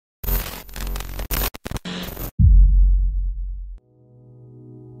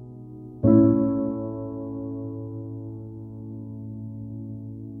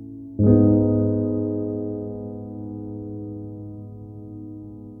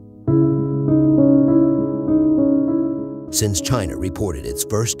Since China reported its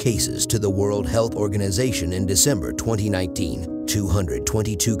first cases to the World Health Organization in December 2019,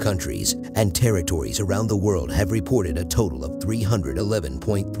 222 countries and territories around the world have reported a total of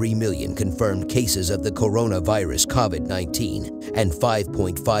 311.3 million confirmed cases of the coronavirus COVID-19 and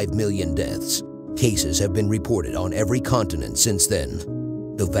 5.5 million deaths. Cases have been reported on every continent since then.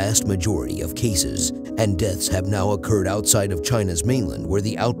 The vast majority of cases and deaths have now occurred outside of China's mainland where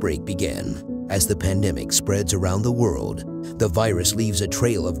the outbreak began. As the pandemic spreads around the world, the virus leaves a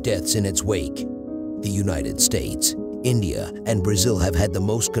trail of deaths in its wake. The United States, India, and Brazil have had the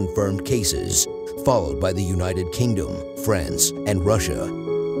most confirmed cases, followed by the United Kingdom, France, and Russia.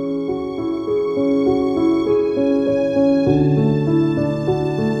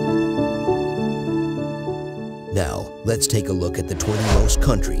 Now, let's take a look at the 20 most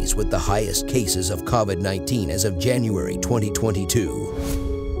countries with the highest cases of COVID-19 as of January 2022.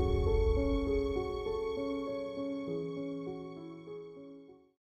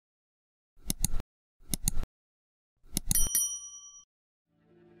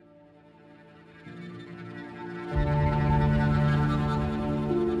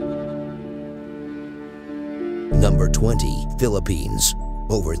 Number 20, Philippines.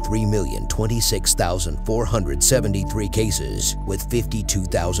 Over 3,026,473 cases with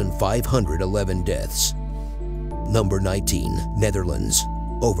 52,511 deaths. Number 19, Netherlands.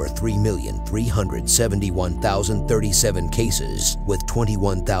 Over 3,371,037 cases with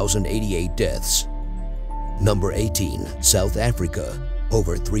 21,088 deaths. Number 18, South Africa.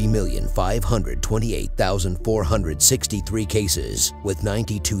 Over 3,528,463 cases with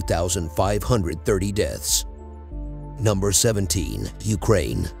 92,530 deaths. Number 17,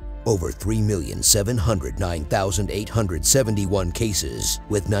 Ukraine. Over 3,709,871 cases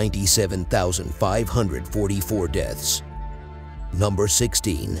with 97,544 deaths. Number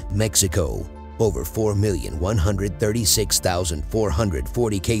 16, Mexico. Over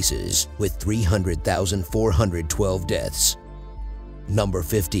 4,136,440 cases with 300,412 deaths. Number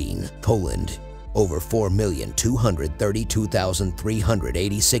 15, Poland. Over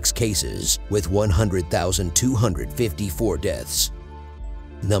 4,232,386 cases with 100,254 deaths.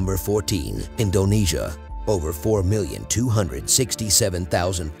 Number 14, Indonesia. Over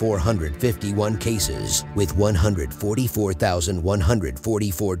 4,267,451 cases with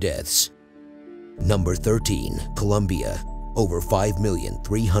 144,144 deaths. Number 13, Colombia. Over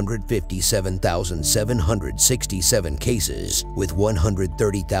 5,357,767 cases with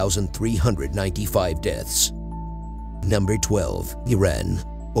 130,395 deaths. Number 12, Iran.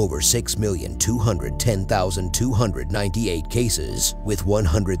 Over 6,210,298 cases with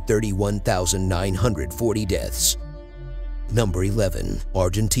 131,940 deaths. Number 11,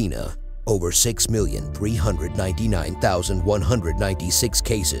 Argentina. Over 6,399,196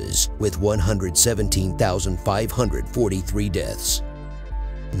 cases with 117,543 deaths.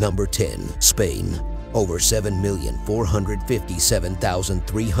 Number 10, Spain. Over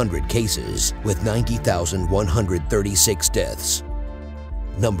 7,457,300 cases with 90,136 deaths.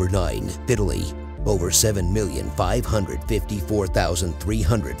 Number 9, Italy. Over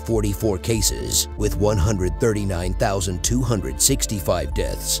 7,554,344 cases with 139,265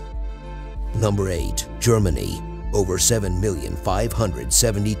 deaths. Number 8, Germany. Over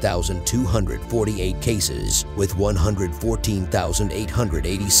 7,570,248 cases with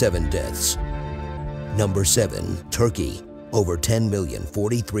 114,887 deaths. Number 7, Turkey. Over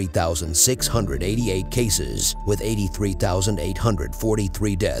 10,043,688 cases with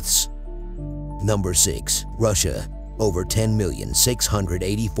 83,843 deaths. Number 6, Russia. Over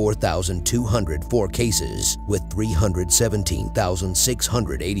 10,684,204 cases with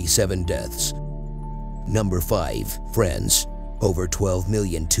 317,687 deaths. Number 5, France. Over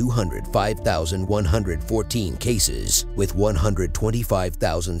 12,205,114 cases with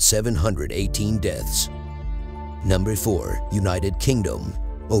 125,718 deaths. Number 4, United Kingdom.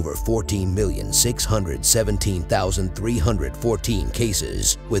 Over 14,617,314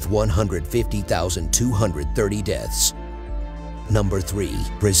 cases with 150,230 deaths. Number 3,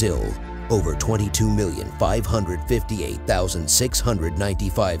 Brazil. Over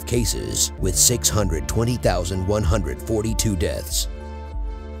 22,558,695 cases with 620,142 deaths.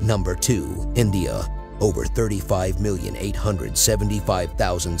 Number 2, India. Over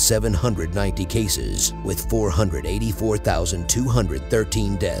 35,875,790 cases with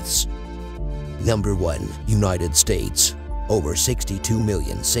 484,213 deaths. Number 1, United States. Over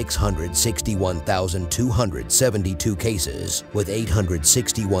 62,661,272 cases with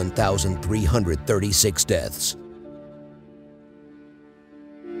 861,336 deaths.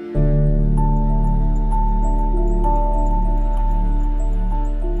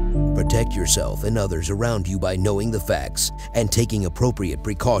 Protect yourself and others around you by knowing the facts and taking appropriate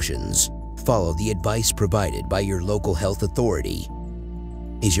precautions. Follow the advice provided by your local health authority.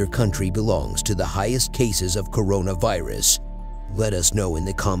 As your country belongs to the highest cases of coronavirus, let us know in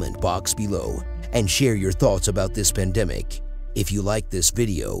the comment box below and share your thoughts about this pandemic. If you like this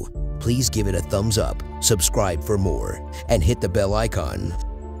video, please give it a thumbs up, subscribe for more, and hit the bell icon.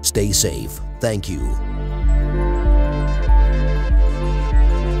 Stay safe. Thank you.